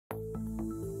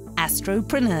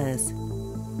Astropreneurs,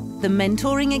 the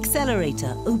mentoring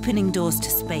accelerator opening doors to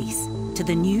space, to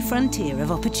the new frontier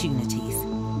of opportunities.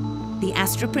 The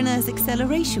Astropreneurs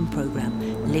Acceleration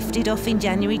Programme lifted off in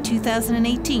January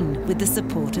 2018 with the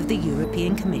support of the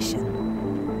European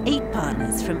Commission. 8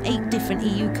 partners from 8 different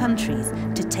EU countries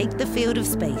to take the field of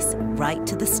space right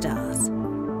to the stars.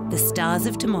 The stars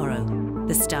of tomorrow,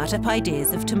 the startup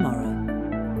ideas of tomorrow.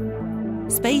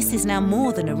 Space is now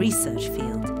more than a research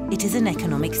field, it is an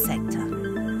economic sector,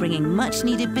 bringing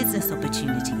much-needed business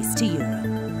opportunities to Europe.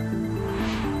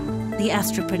 The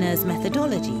Astropreneurs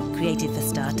methodology, created for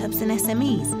startups and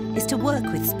SMEs, is to work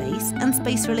with space and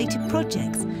space-related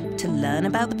projects to learn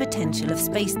about the potential of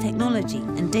space technology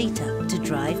and data to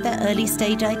drive their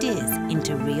early-stage ideas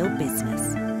into real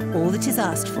business. All that is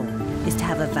asked for is to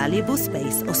have a valuable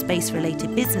space or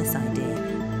space-related business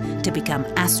idea to become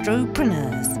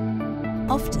Astropreneurs.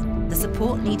 Often, the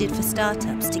support needed for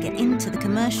startups to get into the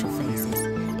commercial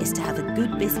phases is to have a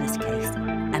good business case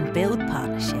and build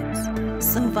partnerships,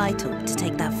 so vital to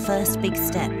take that first big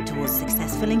step towards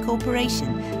successful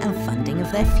incorporation and funding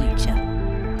of their future.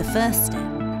 The first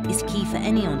step is key for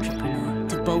any entrepreneur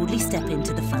to boldly step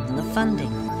into the funnel of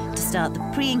funding, to start the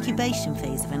pre-incubation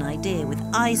phase of an idea with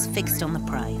eyes fixed on the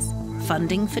prize,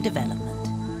 funding for development.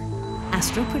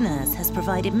 Astropreneurs has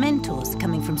provided mentors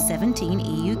coming from 17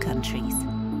 EU countries.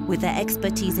 With their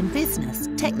expertise in business,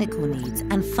 technical needs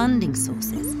and funding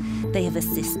sources, they have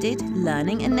assisted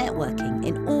learning and networking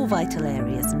in all vital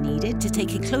areas needed to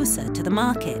take it closer to the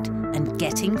market and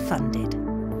getting funded.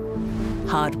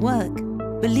 Hard work,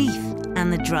 belief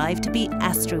and the drive to be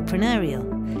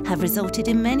astropreneurial have resulted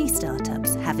in many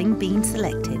startups having been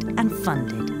selected and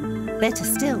funded. Better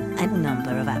still, a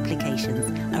number of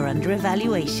applications are under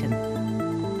evaluation.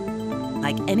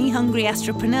 Like any hungry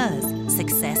astropreneurs,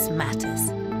 success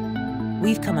matters.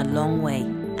 We've come a long way,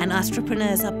 and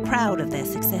Astropreneurs are proud of their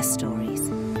success stories.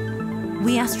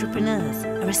 We Astropreneurs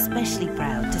are especially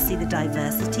proud to see the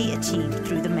diversity achieved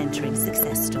through the mentoring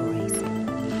success stories.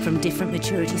 From different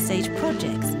maturity stage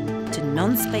projects to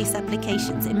non-space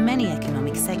applications in many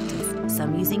economic sectors,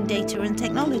 some using data and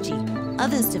technology,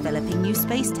 others developing new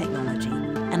space technology,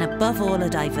 and above all a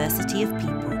diversity of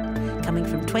people, coming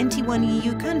from 21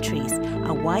 EU countries,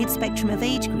 a wide spectrum of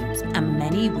age groups, and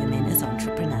many women as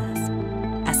entrepreneurs.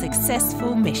 A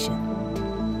successful mission.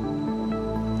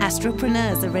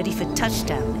 Astropreneurs are ready for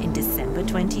touchdown in December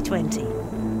 2020.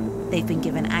 They've been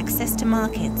given access to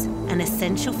markets and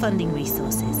essential funding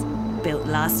resources, built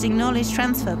lasting knowledge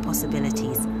transfer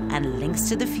possibilities, and links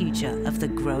to the future of the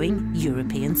growing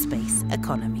European space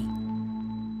economy.